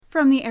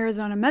From the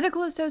Arizona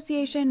Medical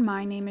Association,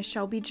 my name is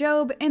Shelby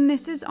Job, and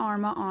this is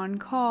ARMA On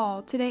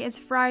Call. Today is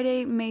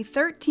Friday, May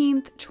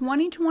 13th,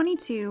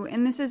 2022,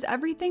 and this is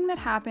everything that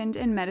happened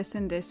in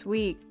medicine this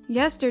week.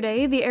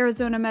 Yesterday, the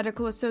Arizona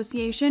Medical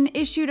Association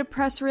issued a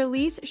press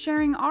release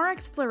sharing our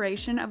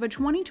exploration of a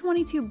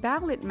 2022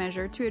 ballot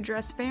measure to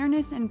address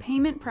fairness in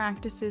payment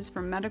practices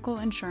for medical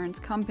insurance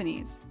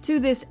companies. To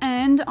this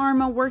end,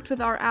 ARMA worked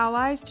with our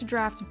allies to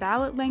draft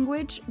ballot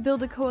language,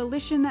 build a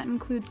coalition that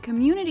includes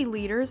community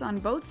leaders on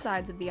both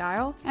sides of the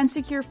aisle, and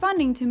secure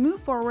funding to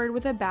move forward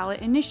with a ballot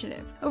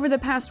initiative. Over the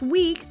past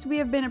weeks, we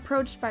have been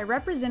approached by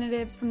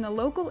representatives from the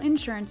local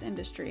insurance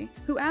industry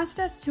who asked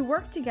us to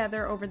work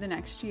together over the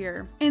next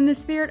year. In the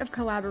spirit of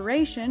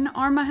collaboration,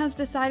 ARMA has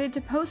decided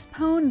to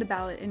postpone the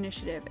ballot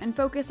initiative and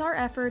focus our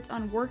efforts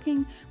on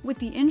working with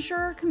the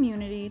insurer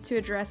community to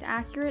address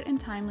accurate and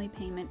timely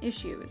payment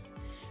issues.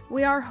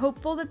 We are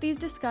hopeful that these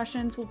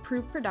discussions will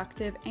prove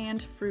productive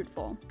and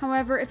fruitful.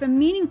 However, if a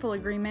meaningful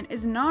agreement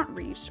is not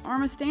reached,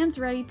 ARMA stands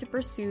ready to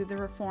pursue the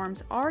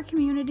reforms our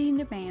community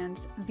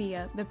demands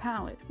via the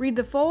ballot. Read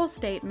the full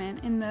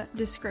statement in the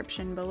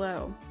description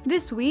below.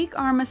 This week,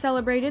 ARMA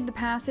celebrated the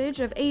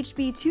passage of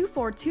HB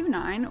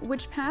 2429,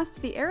 which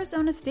passed the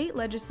Arizona State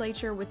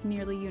Legislature with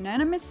nearly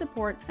unanimous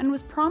support and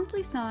was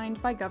promptly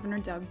signed by Governor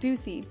Doug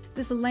Ducey.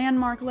 This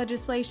landmark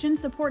legislation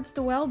supports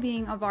the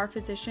well-being of our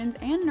physicians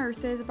and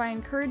nurses by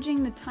encouraging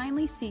the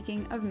timely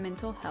seeking of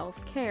mental health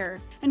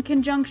care. In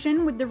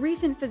conjunction with the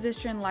recent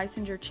physician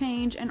licensure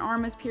change and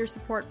ARMA's peer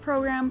support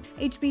program,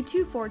 HB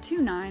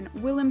 2429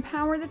 will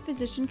empower the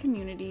physician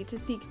community to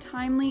seek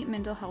timely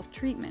mental health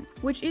treatment,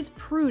 which is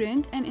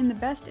prudent and in the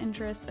best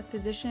interest of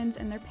physicians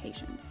and their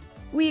patients.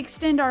 We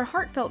extend our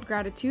heartfelt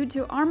gratitude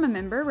to ARMA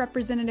member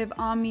Representative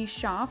Ami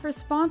Shah for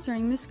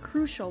sponsoring this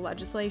crucial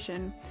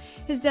legislation.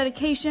 His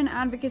dedication,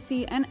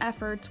 advocacy, and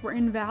efforts were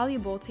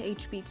invaluable to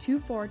HB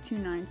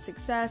 2429's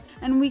success,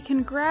 and we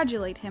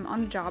congratulate him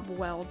on a job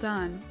well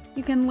done.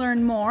 You can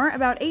learn more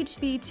about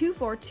HB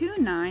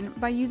 2429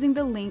 by using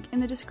the link in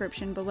the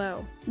description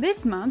below.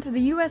 This month, the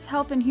U.S.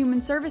 Health and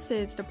Human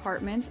Services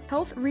Department's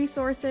Health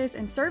Resources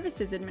and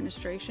Services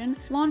Administration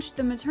launched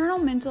the Maternal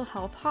Mental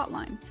Health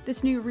Hotline.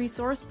 This new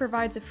resource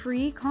provides a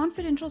free,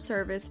 confidential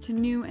service to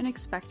new and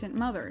expectant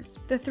mothers.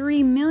 The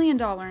 $3 million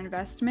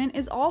investment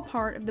is all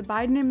part of the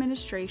Biden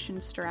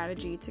administration's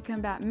strategy to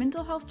combat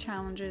mental health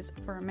challenges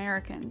for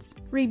Americans.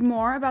 Read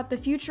more about the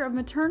future of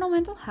maternal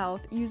mental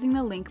health using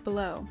the link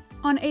below.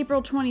 On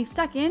April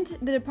 22nd,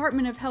 the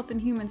Department of Health and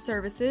Human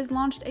Services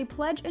launched a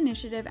pledge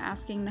initiative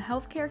asking the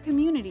healthcare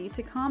community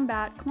to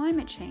combat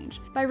climate change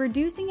by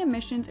reducing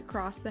emissions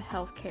across the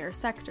healthcare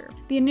sector.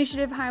 The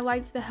initiative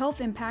highlights the health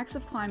impacts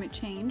of climate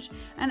change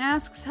and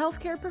asks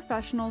healthcare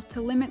professionals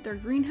to limit their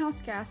greenhouse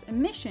gas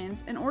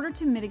emissions in order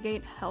to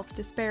mitigate health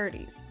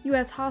disparities.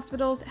 U.S.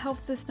 hospitals,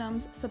 health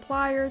systems,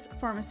 suppliers,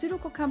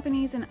 pharmaceutical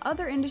companies, and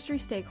other industry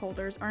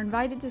stakeholders are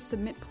invited to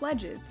submit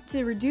pledges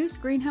to reduce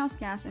greenhouse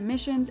gas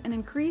emissions and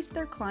increase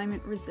their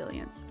climate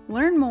resilience.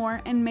 Learn more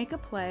and make a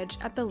pledge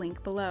at the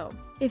link below.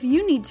 If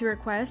you need to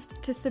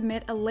request to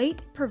submit a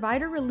late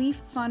Provider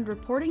Relief Fund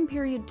Reporting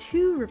Period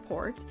 2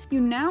 report, you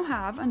now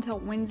have until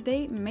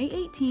Wednesday, May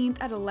 18th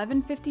at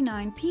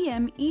 11:59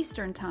 p.m.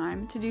 Eastern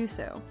Time to do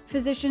so.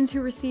 Physicians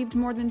who received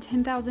more than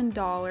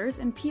 $10,000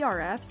 in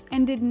PRFs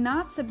and did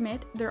not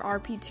submit their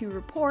RP2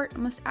 report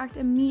must act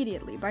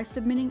immediately by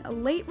submitting a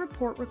late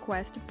report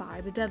request by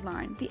the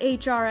deadline. The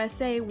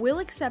HRSA will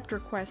accept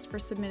requests for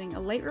submitting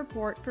a late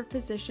report for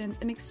physicians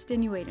in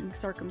extenuating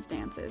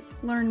circumstances.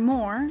 Learn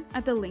more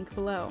at the link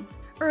below.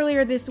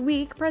 Earlier this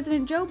week,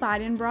 President Joe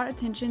Biden brought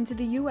attention to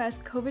the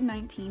U.S.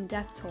 COVID-19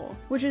 death toll,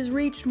 which has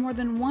reached more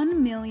than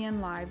 1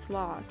 million lives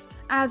lost.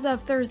 As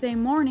of Thursday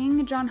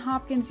morning, Johns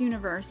Hopkins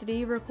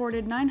University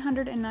recorded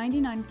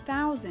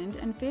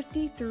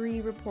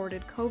 999,053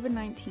 reported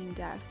COVID-19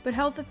 deaths, but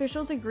health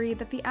officials agree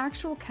that the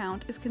actual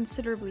count is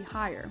considerably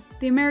higher.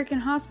 The American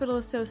Hospital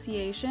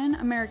Association,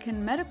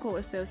 American Medical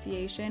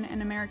Association,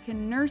 and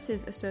American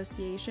Nurses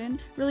Association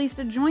released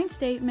a joint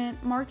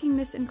statement marking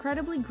this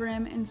incredibly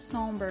grim and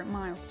somber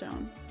milestone.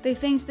 They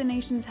thanked the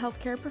nation's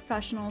healthcare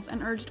professionals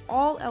and urged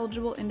all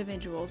eligible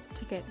individuals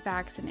to get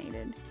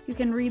vaccinated. You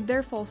can read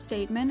their full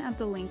statement at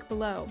the link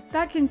below.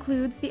 That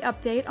concludes the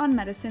update on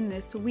Medicine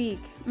This Week.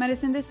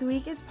 Medicine This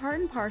Week is part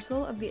and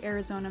parcel of the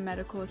Arizona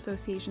Medical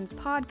Association's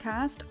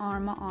podcast,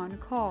 ARMA On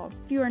Call.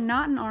 If you are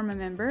not an ARMA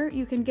member,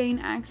 you can gain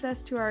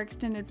access to our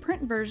extended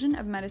print version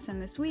of Medicine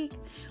This Week,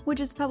 which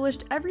is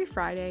published every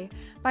Friday,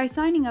 by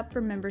signing up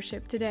for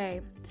membership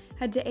today.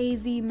 Head to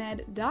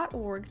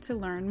azmed.org to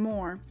learn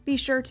more. Be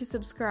sure to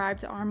subscribe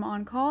to ARMA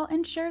On Call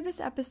and share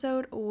this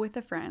episode with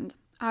a friend.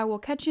 I will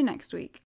catch you next week.